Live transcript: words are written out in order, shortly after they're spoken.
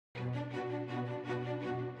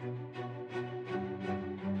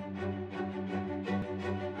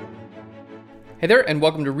Hey there, and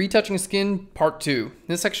welcome to Retouching Skin Part 2. In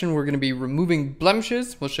this section, we're going to be removing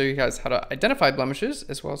blemishes. We'll show you guys how to identify blemishes,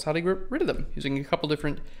 as well as how to get rid of them, using a couple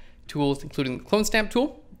different tools, including the clone stamp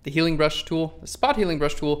tool, the healing brush tool, the spot healing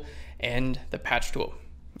brush tool, and the patch tool.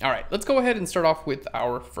 All right, let's go ahead and start off with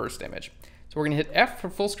our first image. So we're going to hit F for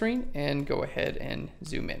full screen and go ahead and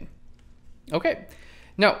zoom in. Okay,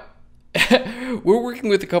 now, we're working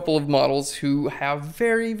with a couple of models who have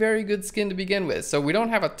very, very good skin to begin with, so we don't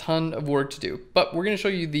have a ton of work to do, but we're going to show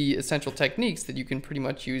you the essential techniques that you can pretty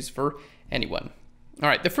much use for anyone. All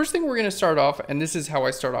right, the first thing we're going to start off, and this is how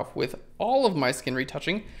I start off with all of my skin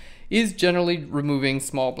retouching, is generally removing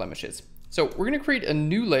small blemishes. So we're going to create a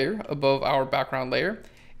new layer above our background layer,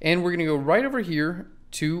 and we're going to go right over here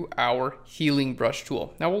to our healing brush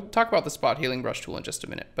tool. Now we'll talk about the spot healing brush tool in just a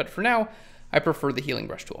minute, but for now, I prefer the healing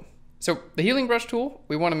brush tool. So the healing brush tool,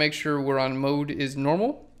 we want to make sure we're on mode is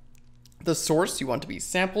normal. The source you want to be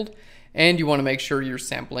sampled, and you want to make sure you're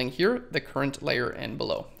sampling here, the current layer and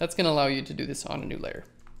below. That's going to allow you to do this on a new layer.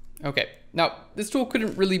 Okay, now this tool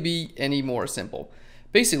couldn't really be any more simple.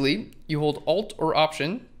 Basically, you hold Alt or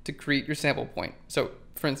Option to create your sample point. So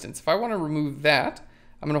for instance, if I want to remove that,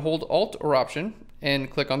 I'm going to hold Alt or Option and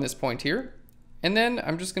click on this point here. And then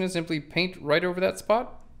I'm just going to simply paint right over that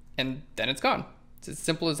spot, and then it's gone. It's as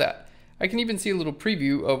simple as that. I can even see a little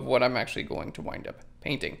preview of what I'm actually going to wind up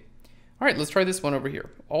painting. All right, let's try this one over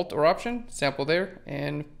here. Alt or Option, sample there,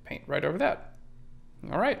 and paint right over that.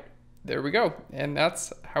 All right, there we go. And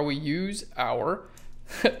that's how we use our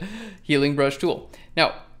healing brush tool.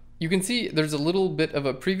 Now, you can see there's a little bit of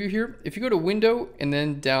a preview here. If you go to Window and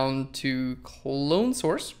then down to Clone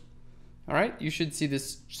Source, all right, you should see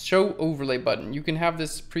this Show Overlay button. You can have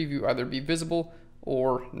this preview either be visible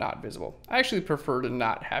or not visible. I actually prefer to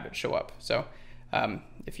not have it show up. So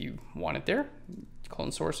if you want it there,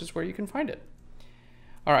 Clone Source is where you can find it.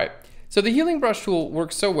 All right, so the healing brush tool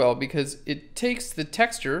works so well because it takes the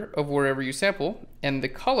texture of wherever you sample and the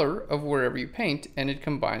color of wherever you paint, and it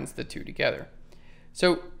combines the two together.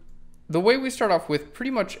 So the way we start off with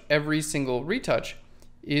pretty much every single retouch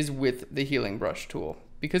is with the healing brush tool,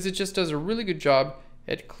 because it just does a really good job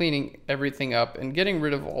at cleaning everything up and getting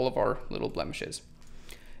rid of all of our little blemishes.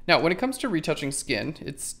 Now, when it comes to retouching skin,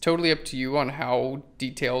 it's totally up to you on how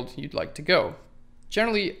detailed you'd like to go.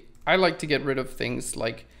 Generally, I like to get rid of things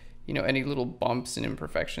like, any little bumps and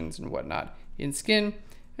imperfections and whatnot in skin,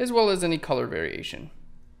 as well as any color variation.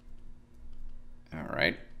 All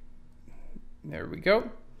right, there we go.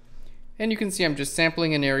 And you can see I'm just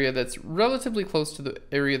sampling an area that's relatively close to the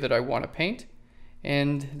area that I want to paint,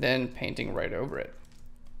 and then painting right over it.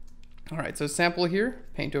 All right, so sample here,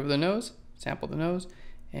 paint over the nose, sample the nose,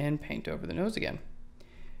 and paint over the nose again.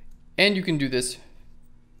 And you can do this,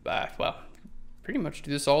 well, pretty much do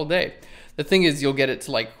this all day. The thing is, you'll get it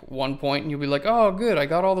to like one point and you'll be like, oh, good, I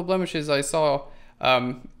got all the blemishes I saw.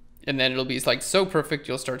 And then it'll be like so perfect,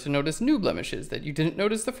 you'll start to notice new blemishes that you didn't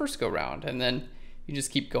notice the first go round. And then you just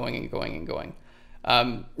keep going and going and going.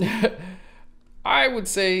 I would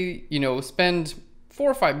say, spend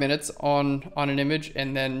 4 or 5 minutes on an image,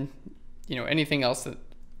 and then, anything else that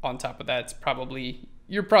on top of that,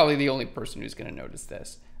 you're probably the only person who's going to notice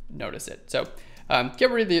it. So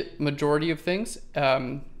get rid of the majority of things,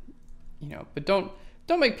 but don't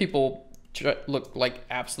make people look like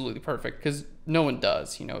absolutely perfect, because no one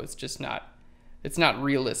does. It's not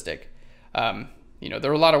realistic. There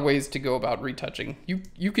are a lot of ways to go about retouching.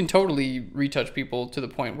 You can totally retouch people to the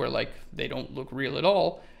point where like they don't look real at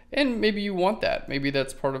all, and maybe you want that. Maybe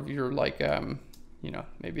that's part of your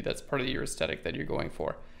maybe that's part of your aesthetic that you're going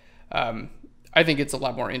for. I think it's a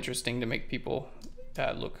lot more interesting to make people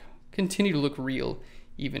continue to look real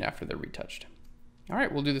even after they're retouched. All right,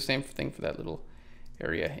 we'll do the same thing for that little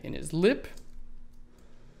area in his lip.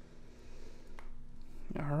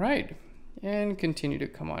 All right, and continue to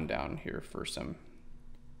come on down here for some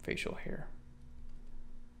facial hair.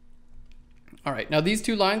 All right, now these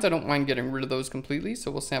two lines, I don't mind getting rid of those completely, so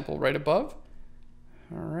we'll sample right above.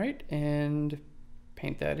 All right, and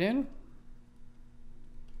paint that in.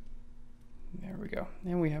 There we go.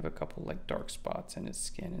 And we have a couple like dark spots in his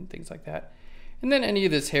skin and things like that. And then any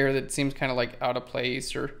of this hair that seems kind of like out of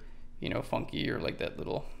place or, funky, or like that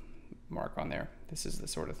little mark on there. This is the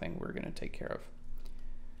sort of thing we're going to take care of.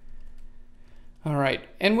 All right.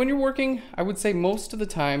 And when you're working, I would say most of the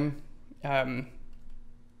time,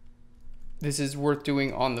 this is worth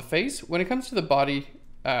doing on the face. When it comes to the body,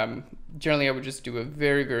 generally I would just do a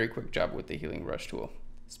very, very quick job with the healing brush tool.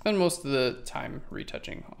 Spend most of the time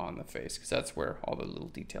retouching on the face, because that's where all the little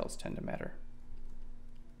details tend to matter.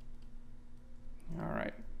 All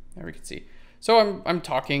right, There we can see. So I'm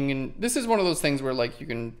talking, and this is one of those things where like you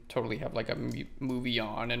can totally have like a movie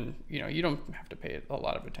on, and you don't have to pay a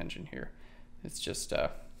lot of attention here. It's just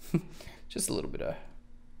just a little bit of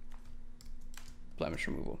blemish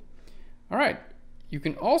removal. All right, you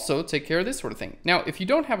can also take care of this sort of thing. Now, if you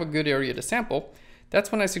don't have a good area to sample,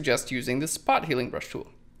 that's when I suggest using the spot healing brush tool.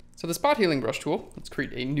 So the spot healing brush tool, let's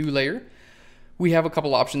create a new layer. We have a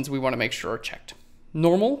couple options we want to make sure are checked: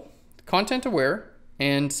 normal, content aware,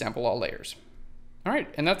 and sample all layers. All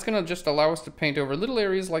right, and that's gonna just allow us to paint over little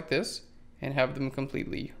areas like this and have them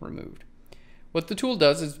completely removed. What the tool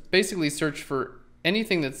does is basically search for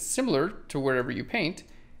anything that's similar to wherever you paint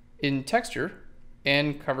in texture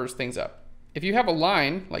and covers things up. If you have a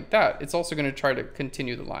line like that, it's also gonna try to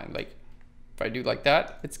continue the line. Like if I do like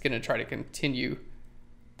that, it's gonna try to continue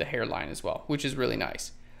the hairline as well, which is really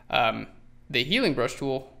nice. The healing brush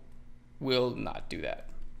tool will not do that,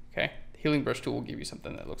 okay? The healing brush tool will give you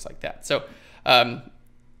something that looks like that. So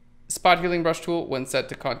spot healing brush tool, when set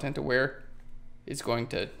to content aware, is going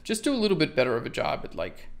to just do a little bit better of a job at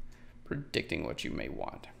like predicting what you may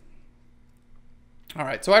want. All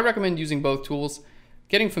right, so I recommend using both tools,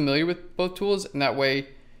 getting familiar with both tools, and that way,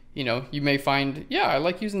 you may find, yeah, I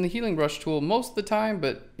like using the healing brush tool most of the time,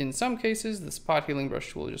 but in some cases, the spot healing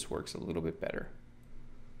brush tool just works a little bit better.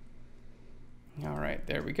 All right,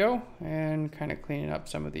 there we go. And kind of cleaning up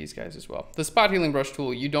some of these guys as well. The spot healing brush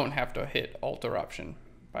tool, you don't have to hit Alt or Option,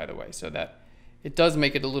 by the way, so that it does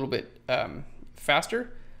make it a little bit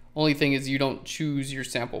faster. Only thing is you don't choose your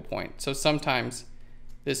sample point. So sometimes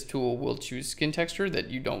this tool will choose skin texture that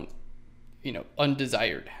you don't,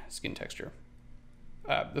 undesired skin texture.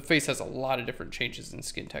 The face has a lot of different changes in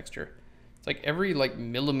skin texture. It's like every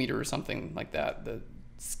millimeter or something like that, the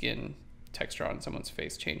skin texture on someone's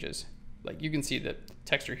face changes. Like you can see the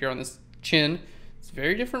texture here on this chin, it's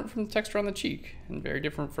very different from the texture on the cheek, and very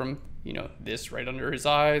different from, this right under his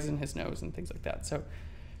eyes and his nose and things like that. So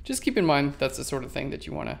just keep in mind that's the sort of thing that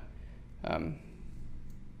you want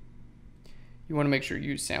to make sure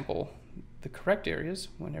you sample the correct areas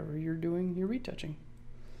whenever you're doing your retouching.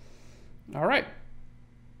 All right,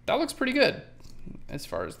 that looks pretty good as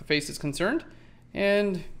far as the face is concerned,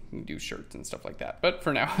 and you can do shirts and stuff like that. But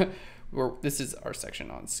for now, this is our section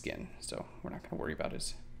on skin, so we're not going to worry about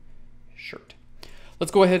his shirt.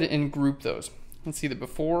 Let's go ahead and group those. Let's see the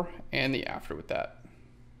before and the after with that.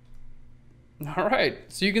 All right,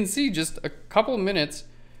 so you can see just a couple of minutes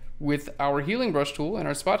with our healing brush tool and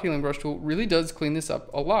our spot healing brush tool really does clean this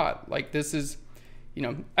up a lot. Like this is,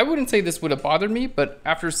 I wouldn't say this would have bothered me, but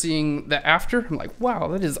after seeing the after, I'm like, wow,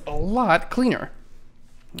 that is a lot cleaner.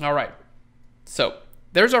 All right, so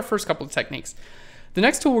there's our first couple of techniques. The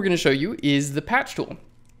next tool we're going to show you is the patch tool.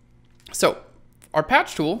 So our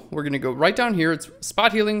patch tool, we're going to go right down here. It's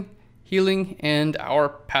spot healing, healing, and our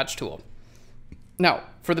patch tool. Now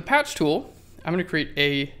for the patch tool, I'm going to create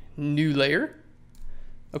a new layer.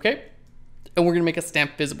 Okay. And we're going to make a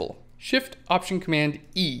stamp visible. Shift Option Command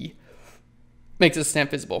E makes a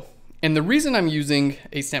stamp visible. And the reason I'm using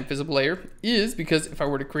a stamp visible layer is because if I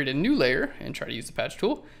were to create a new layer and try to use the patch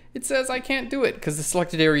tool, it says I can't do it because the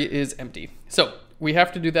selected area is empty. So we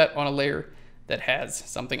have to do that on a layer that has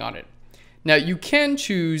something on it. Now you can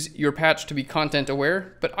choose your patch to be content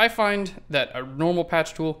aware, but I find that a normal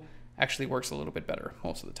patch tool actually works a little bit better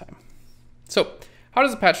most of the time. So how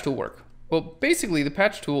does the patch tool work? Well, basically the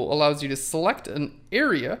patch tool allows you to select an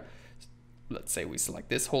area. Let's say we select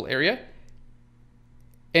this whole area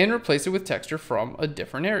and replace it with texture from a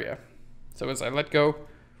different area. So as I let go,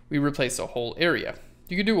 we replace a whole area.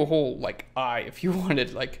 You could do a whole eye if you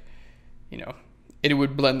wanted, it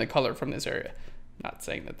would blend the color from this area. Not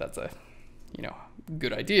saying that that's a,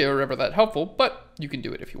 good idea or ever that helpful, but you can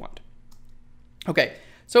do it if you want. Okay,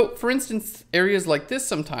 so for instance, areas like this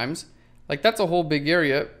sometimes, that's a whole big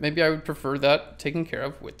area, maybe I would prefer that taken care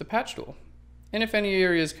of with the patch tool. And if any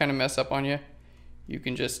areas kind of mess up on you, you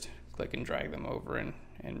can just click and drag them over and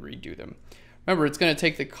redo them. Remember, it's going to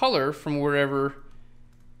take the color from wherever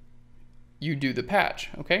you do the patch,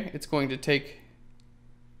 okay? It's going to take,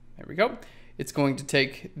 there we go. It's going to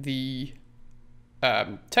take the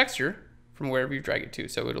texture from wherever you drag it to.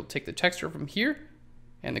 So it'll take the texture from here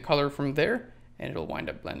and the color from there, and it'll wind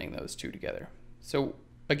up blending those two together. So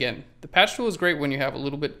again, the patch tool is great when you have a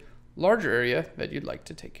little bit larger area that you'd like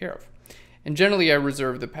to take care of. And generally I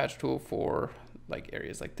reserve the patch tool for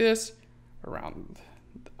areas like this, around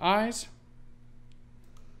the eyes.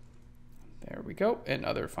 There we go, and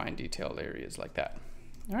other fine detailed areas like that.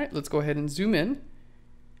 All right, let's go ahead and zoom in.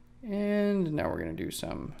 And now we're gonna do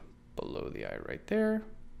some below the eye right there.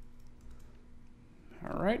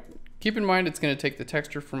 All right, keep in mind it's gonna take the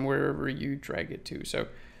texture from wherever you drag it to. So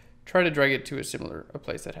try to drag it to a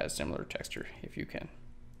place that has similar texture if you can.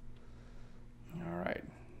 All right,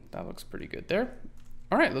 that looks pretty good there.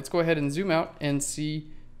 All right, let's go ahead and zoom out and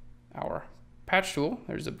see our patch tool.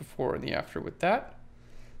 There's a before and the after with that.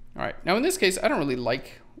 All right, now in this case, I don't really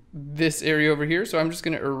like this area over here, so I'm just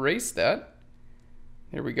gonna erase that.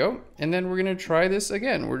 There we go. And then we're gonna try this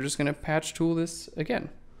again. We're just gonna patch tool this again.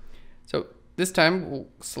 So this time we'll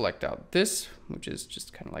select out this, which is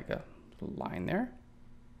just kind of like a little line there.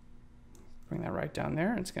 Bring that right down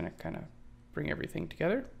there. It's gonna kind of bring everything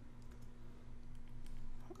together.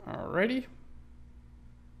 Alrighty.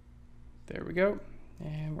 There we go.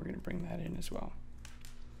 And we're gonna bring that in as well.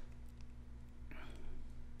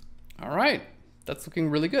 All right, that's looking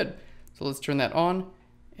really good. So let's turn that on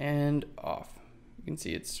and off. You can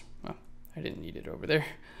see it's, well, I didn't need it over there.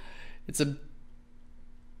 It's a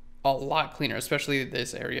lot cleaner, especially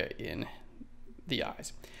this area in the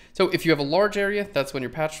eyes. So if you have a large area, that's when your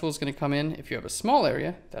patch tool is gonna come in. If you have a small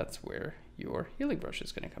area, that's where your healing brush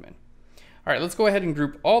is gonna come in. All right, let's go ahead and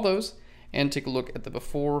group all those and take a look at the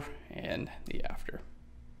before and the after.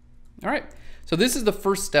 All right, so this is the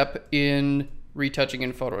first step in retouching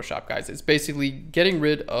in Photoshop, guys. It's basically getting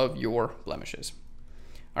rid of your blemishes.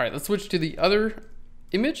 All right, let's switch to the other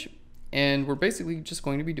image, and we're basically just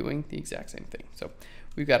going to be doing the exact same thing. So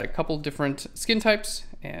we've got a couple different skin types,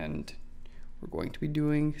 and we're going to be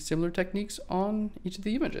doing similar techniques on each of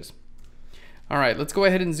the images. All right, let's go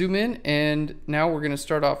ahead and zoom in, and now we're gonna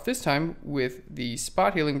start off this time with the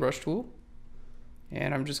spot healing brush tool.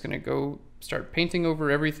 And I'm just gonna go start painting over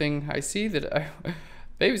everything I see that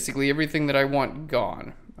basically everything that I want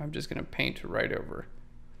gone. I'm just gonna paint right over.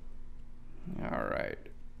 All right.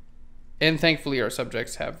 And thankfully our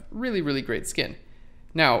subjects have really, really great skin.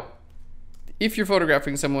 Now, if you're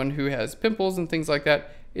photographing someone who has pimples and things like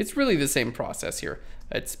that, it's really the same process here.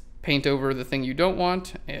 It's paint over the thing you don't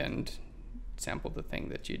want and sample the thing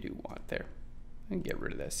that you do want there. And get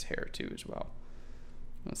rid of this hair too as well.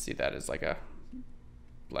 Let's see that as like a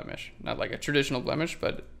blemish. Not like a traditional blemish,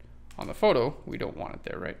 but on the photo, we don't want it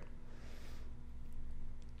there, right?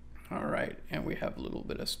 All right, and we have a little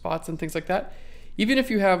bit of spots and things like that. Even if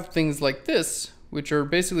you have things like this, which are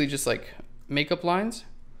basically just like makeup lines,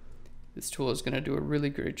 this tool is gonna do a really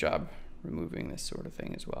great job removing this sort of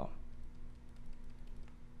thing as well.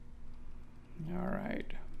 All right.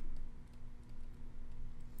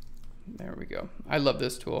 There we go. I love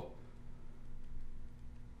this tool.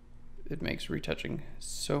 It makes retouching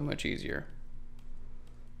so much easier.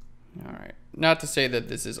 All right, not to say that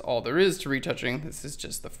this is all there is to retouching. This is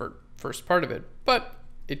just the first part of it, but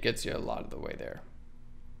it gets you a lot of the way there.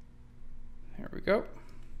 There we go.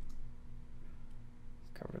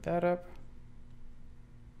 Cover that up.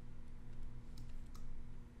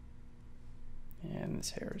 And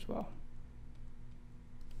this hair as well.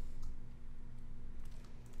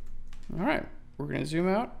 All right, we're gonna zoom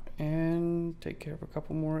out and take care of a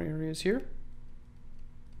couple more areas here.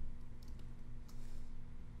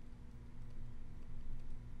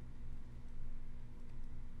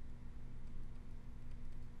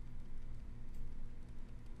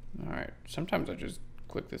 All right, sometimes I just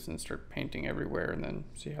click this and start painting everywhere and then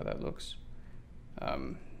see how that looks.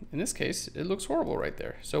 In this case, it looks horrible right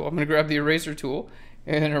there. So I'm gonna grab the eraser tool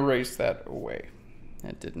and erase that away.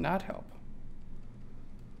 That did not help.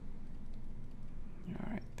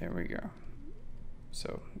 All right, there we go.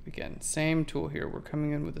 So again, same tool here. We're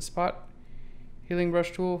coming in with the spot healing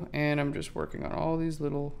brush tool, and I'm just working on all these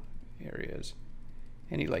little areas.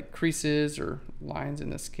 Any like creases or lines in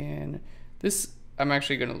the skin. This, I'm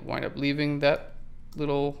actually gonna wind up leaving that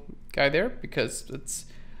little guy there because it's,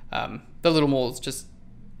 the little mole is just,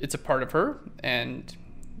 it's a part of her, and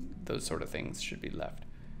those sort of things should be left.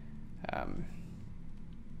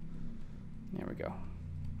 There we go.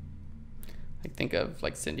 Like think of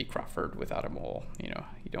like Cindy Crawford without a mole. You know,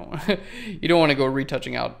 you don't you don't want to go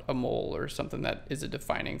retouching out a mole or something that is a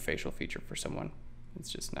defining facial feature for someone.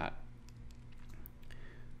 It's just not.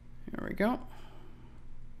 There we go.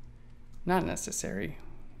 Not necessary.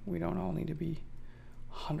 We don't all need to be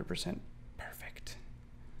 100% perfect.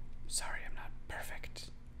 Sorry, I'm not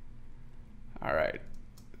perfect. All right.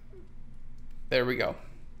 There we go.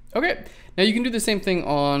 Okay, now you can do the same thing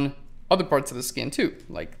on other parts of the skin too,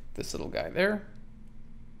 like this little guy there.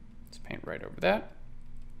 Let's paint right over that.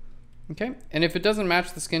 Okay, and if it doesn't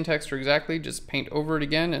match the skin texture exactly, just paint over it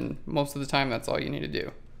again, and most of the time that's all you need to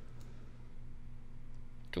do.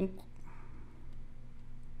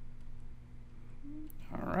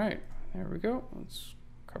 All right, there we go. Let's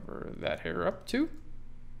cover that hair up too.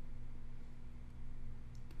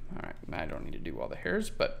 All right, I don't need to do all the hairs,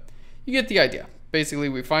 but you get the idea. Basically,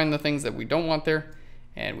 we find the things that we don't want there,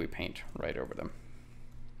 and we paint right over them.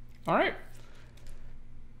 All right,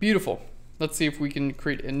 beautiful. Let's see if we can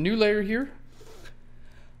create a new layer here.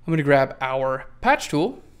 I'm gonna grab our patch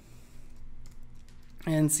tool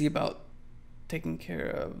and see about taking care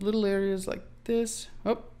of little areas like this.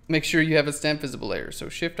 Oh, make sure you have a stamp visible layer. So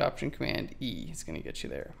Shift Option Command E is gonna get you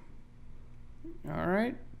there. All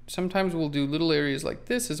right, sometimes we'll do little areas like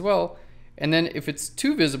this as well. And then if it's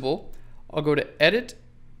too visible, I'll go to Edit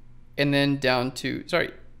and then down to,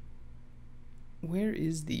 sorry, where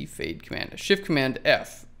is the fade command? Shift Command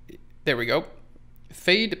F. There we go.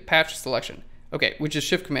 Fade patch selection. Okay, which is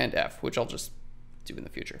Shift Command F, which I'll just do in the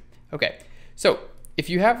future. Okay, so if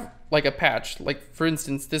you have like a patch, like for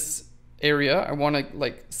instance, this area, I want to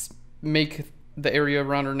like make the area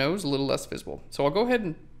around her nose a little less visible. So I'll go ahead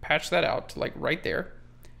and patch that out to like right there.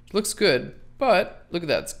 It looks good, but look at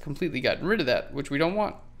that, it's completely gotten rid of that, which we don't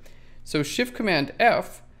want. So Shift Command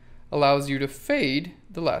F allows you to fade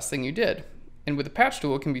the last thing you did. And with the patch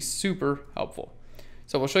tool, it can be super helpful.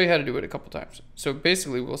 So we'll show you how to do it a couple times. So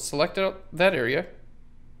basically we'll select out that area,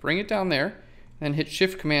 bring it down there, and hit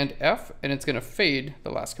Shift Command F, and it's gonna fade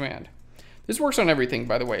the last command. This works on everything,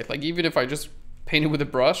 by the way. Like even if I just painted with a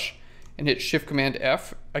brush and hit Shift Command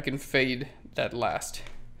F, I can fade that last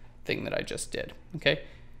thing that I just did, okay?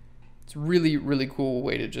 It's really, really cool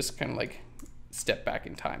way to just kind of like step back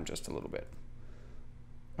in time just a little bit.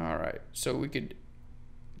 All right, so we could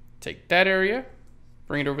take that area,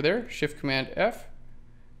 bring it over there, Shift Command F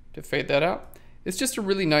to fade that out. It's just a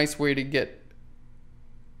really nice way to get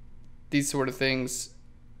these sort of things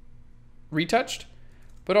retouched,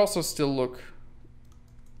 but also still look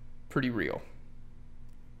pretty real.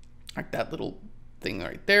 Like that little thing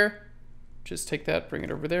right there. Just take that, bring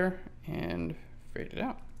it over there, and fade it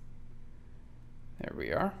out. There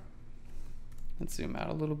we are. Let's zoom out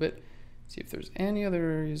a little bit, see if there's any other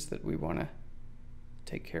areas that we want to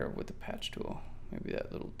take care of with the patch tool. Maybe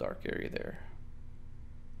that little dark area there.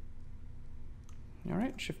 All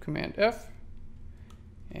right, Shift Command F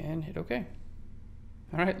and hit OK.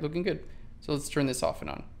 All right, looking good. So let's turn this off and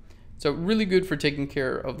on. So really good for taking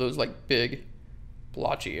care of those like big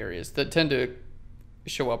blotchy areas that tend to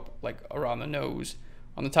show up like around the nose,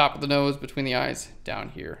 on the top of the nose, between the eyes, down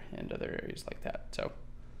here, and other areas like that. So,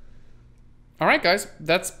 all right, guys,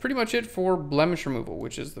 that's pretty much it for blemish removal,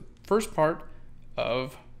 which is the first part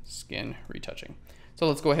of skin retouching. So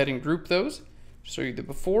let's go ahead and group those, show you the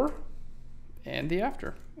before and the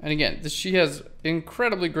after. And again, she has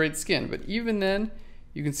incredibly great skin, but even then,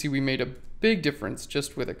 you can see we made a big difference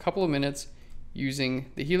just with a couple of minutes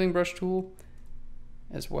using the healing brush tool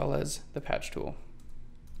as well as the patch tool.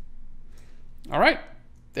 All right,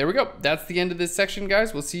 there we go. That's the end of this section,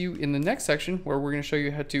 guys. We'll see you in the next section where we're going to show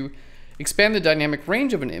you how to expand the dynamic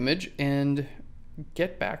range of an image and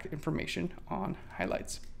get back information on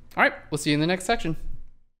highlights. All right, we'll see you in the next section.